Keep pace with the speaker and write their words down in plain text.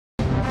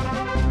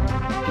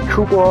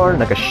YouTuber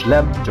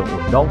nag-Phlim jong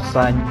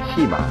Nongsaiñ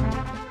Hima.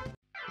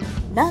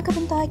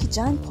 Nakabantay ki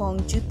Jan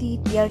Pong Juti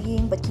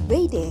Tiaring bat ki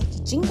Bede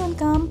ki Jingdon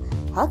Kam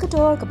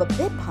Hakador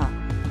kababebha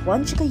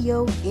Wan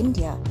Chikayo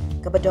India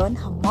kabadon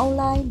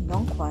hamaulay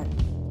Nongkwar.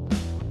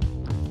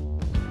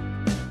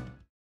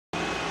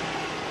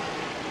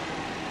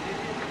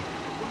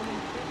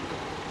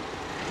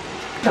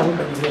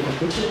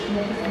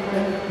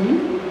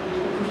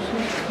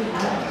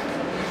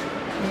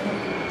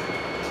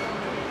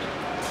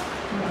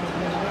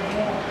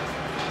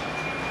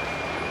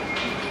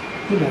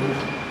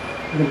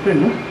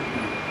 Print, no?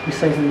 This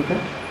size and that.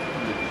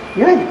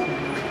 Yeah.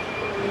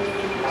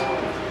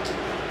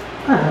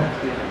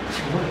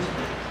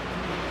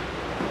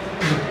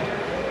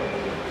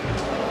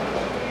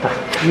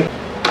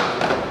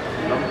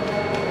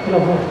 Hello.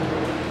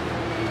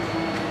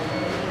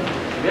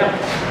 Yeah.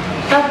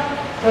 Stop.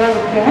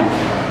 Okay.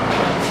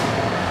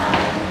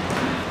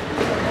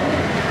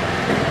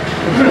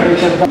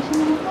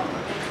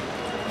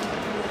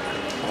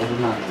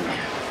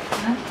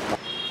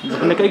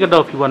 Ano kayo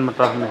daw piwan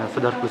matah na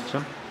sadar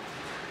question?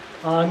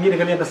 Ngi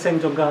kalian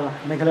taseng juga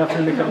Meghalaya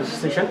Filmmaker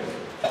Association.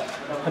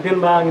 Hadin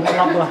ba ngi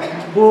alap ba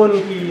bun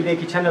ki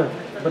neki channel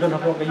badon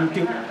hapo ka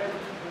YouTube.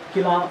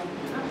 Kila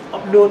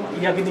upload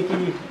ya gini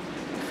ki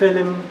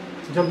film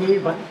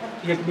jogi ba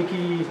ya gini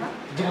ki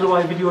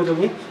jingluai video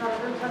jogi.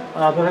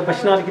 Ba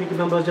personal ki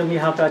member jogi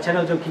ha ka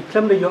channel jogi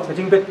Phlim le yo ka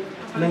jingbet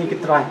nangi ki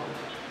try.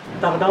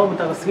 Ta daw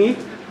mata singi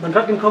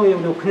banrak in khong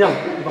yo khnyam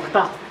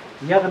bakta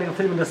ya kan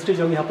film industry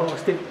jogi hapo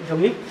state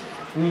jogi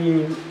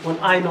ni on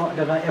ai no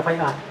daga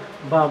FIR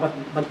ba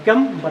bat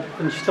kam bat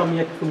penstom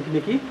ya kum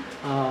kiniki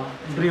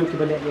brio ki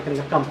bale ya kan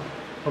kam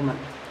paman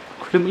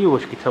Phlim i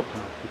was kitab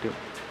itu.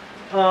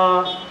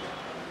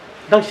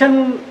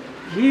 Dangshan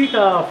hi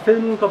ka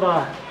film ka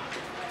ba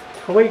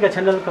kawai ka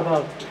channel ka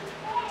ba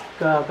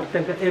ka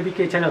kapten ka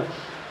ABK channel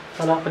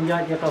kala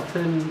penjat ya ka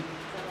film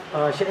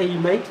Shaei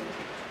mai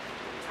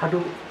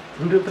hadu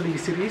hundu tali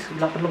series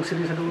la perlong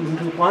series hadu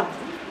hundu part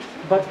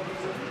but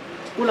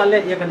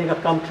ulale ya kan ka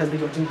kam thandi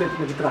yo jingpet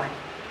lagi try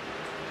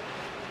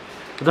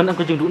Dan ang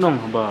kajing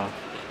dunong ba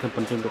kan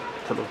penting dok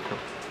satu.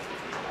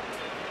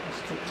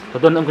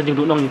 Dan ang kajing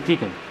dunong itu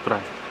kan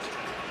try.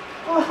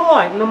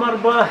 Hoy nomor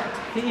ba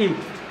ti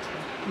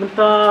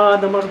menta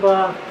nomor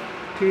ba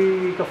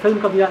ki ka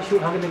film ka biya shoot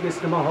hagin nagis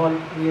na mahol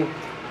ye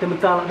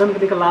tementa dan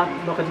kini kala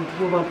no ka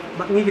jitu ba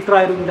ngi ki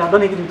try ru da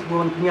don ngi jitu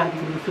bon pinya ki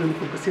film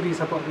ku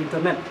series apa di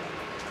internet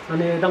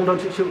ane dang don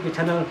shoot ki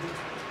channel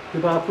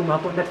diba tu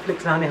mapo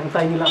Netflix na ne hang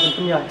tai ni la ban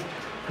pinya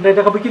ane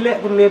da ka bagi le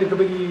kun ne ka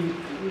bagi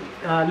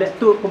le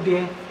tu kum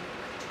dia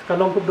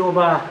kalong kup do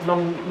ba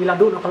long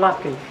miladu no kalat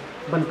ke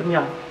ban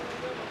pinya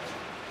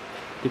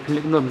Di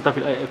Phlim no minta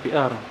fil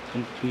IFR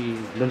di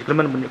dan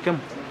keleman banyak kem.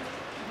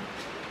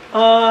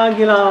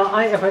 Gila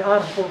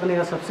IFIR hapo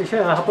kanina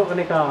substation hapo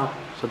kanina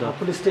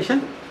police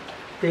station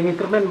tingi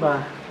kermen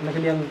ba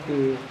nakaliang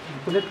ti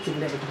pulit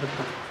kile ito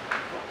berta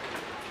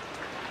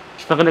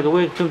Sekarang nak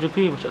kawai jom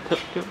pi macam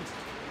Thep.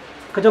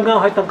 kajong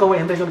nga hay tangkaway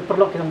henday jong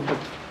perlok kinang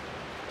bud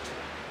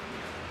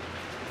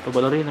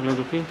Pabalari nak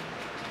jom pi.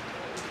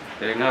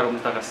 Dari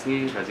ngarum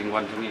takasni kajing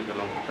wan jungi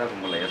kalau kita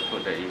mulai aku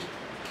dari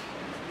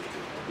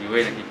iwe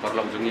lagi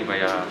perlok jungi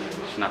baya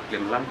snack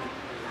Phlim lang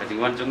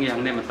kajing wan jungi yang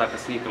ne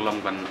mentakasni kalau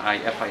ban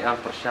IFIR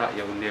persya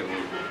yang ne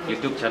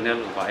YouTube channel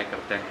ba ai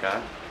kerteng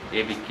ka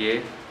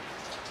ABK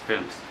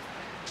Films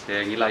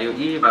de ngilayo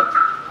i bat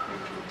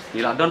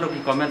ngila don ro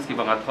ki comments ki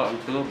bangat ko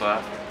tu ba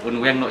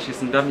unweng no si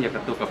sendam ya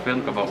ketu ka film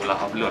ka ba ulah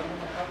upload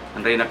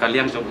andai na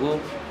kaliang jong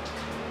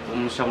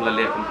syam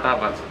lale kumta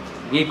ba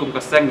ngi kum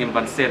ka seng ngim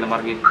ban se na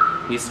mar ngi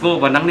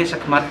smo banang ne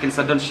sakmat kin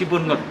sadon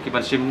sibun ngot ki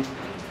ban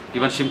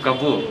sim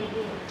kabu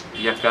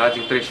ya ka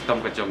jing tres tom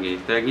ka jongi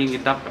te ngi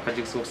ngidap ka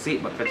jing sosi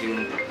ba ka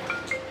jing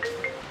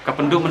ka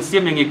pendu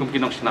mensiam yang ngi kum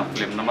kinok snap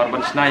Phlim nomor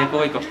ban sna ya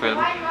ko ka film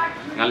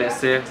ngale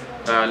se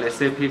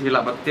lese pi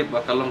pila batip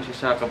bakalong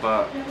sisa ka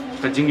ba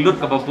kajing lut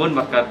ka babon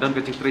baka don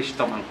kajing tres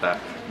tom angta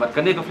bat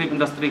kane ka film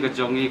industry ka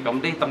jongi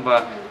kam dei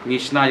tamba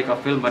ngisna ka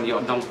film ban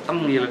yo dong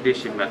tang ni lede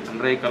simat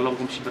anrei kalong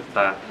kum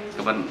sibeta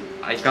ka ban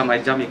ai kam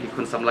ai jam ki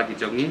kun sam lagi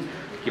jongi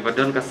ki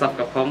badon ka sap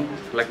ka phong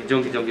lagi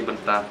jongi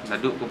benta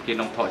nadu kum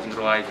kinong pho jing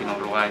roi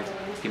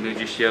ki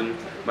musician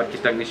bat ki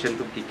technician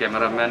kum ki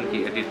cameraman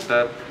ki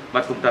editor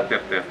bat kum ta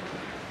ter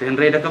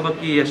Henry dah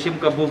kabaki ya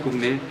sim kabu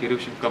kumne kiru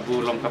sim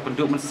kabu long ka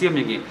penduk mensiam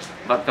yangi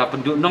bat ka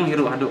penduk nong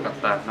hiru hadu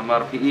kata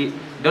namar pi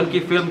don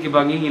ki film ki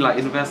bangi ngila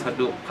invest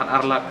hadu kat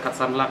arlak kat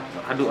sanlak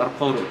hadu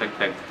arpau ru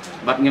tek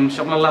bat ngem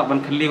syamala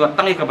ban khli wat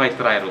tangi ka bai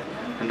trai ru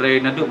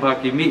Henry nadu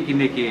ba ki mi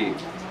kini ki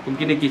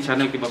mungkin ki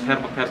channel ki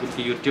bakar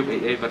ki YouTube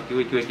bat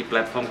ki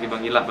platform ki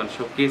bangi la ban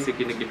showcase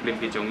kini ki Phlim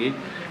ki jongi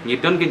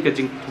ngidon kin ka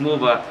jing temu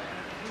ba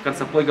kan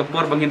sapoi ka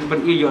por bangin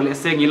pen i yo le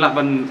se ngila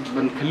ban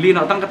khli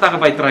no tang kata ka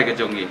bai trai ka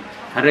jongi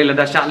hari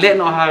lada syakle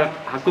no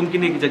hakum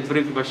kini kita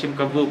beri ke basim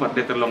kabu pat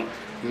de terlong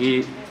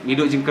ngi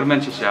ngiduk jingkermen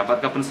sisya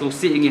pat kapen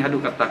susi ngi hadu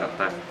kata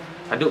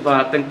hadu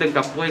ba teng ka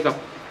poi ka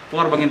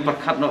por bangin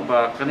perkhat no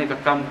ba kane ka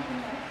kam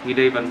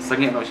ngidei ban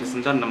sange no si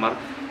sendan namar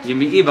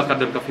yimi i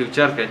bakadon ka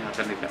future ke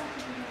akan nika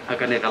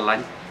akan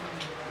kalan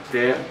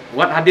de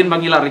wat hadin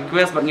bangila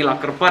request bangila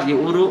kerpat ye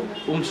uru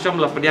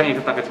syam la pediang yang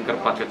kata kajing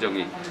kerpat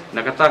kajongi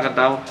na kata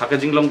katau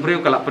hakajing long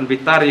breu kala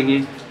penbitar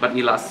yangi bat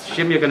ngila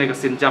syem ye kane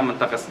kasin jam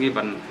mentakasngi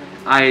ban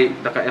ai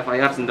daka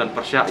FIR sendan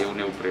persya ye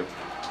une breu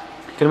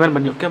Kemen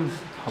banyak kem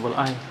habal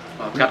ai.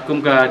 kat kum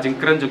ka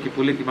jingkren joki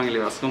pulit ibang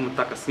ile asno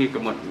mentakasngi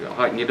kemot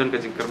ha ngidon ka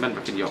jingkermen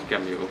bakin yok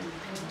kem yo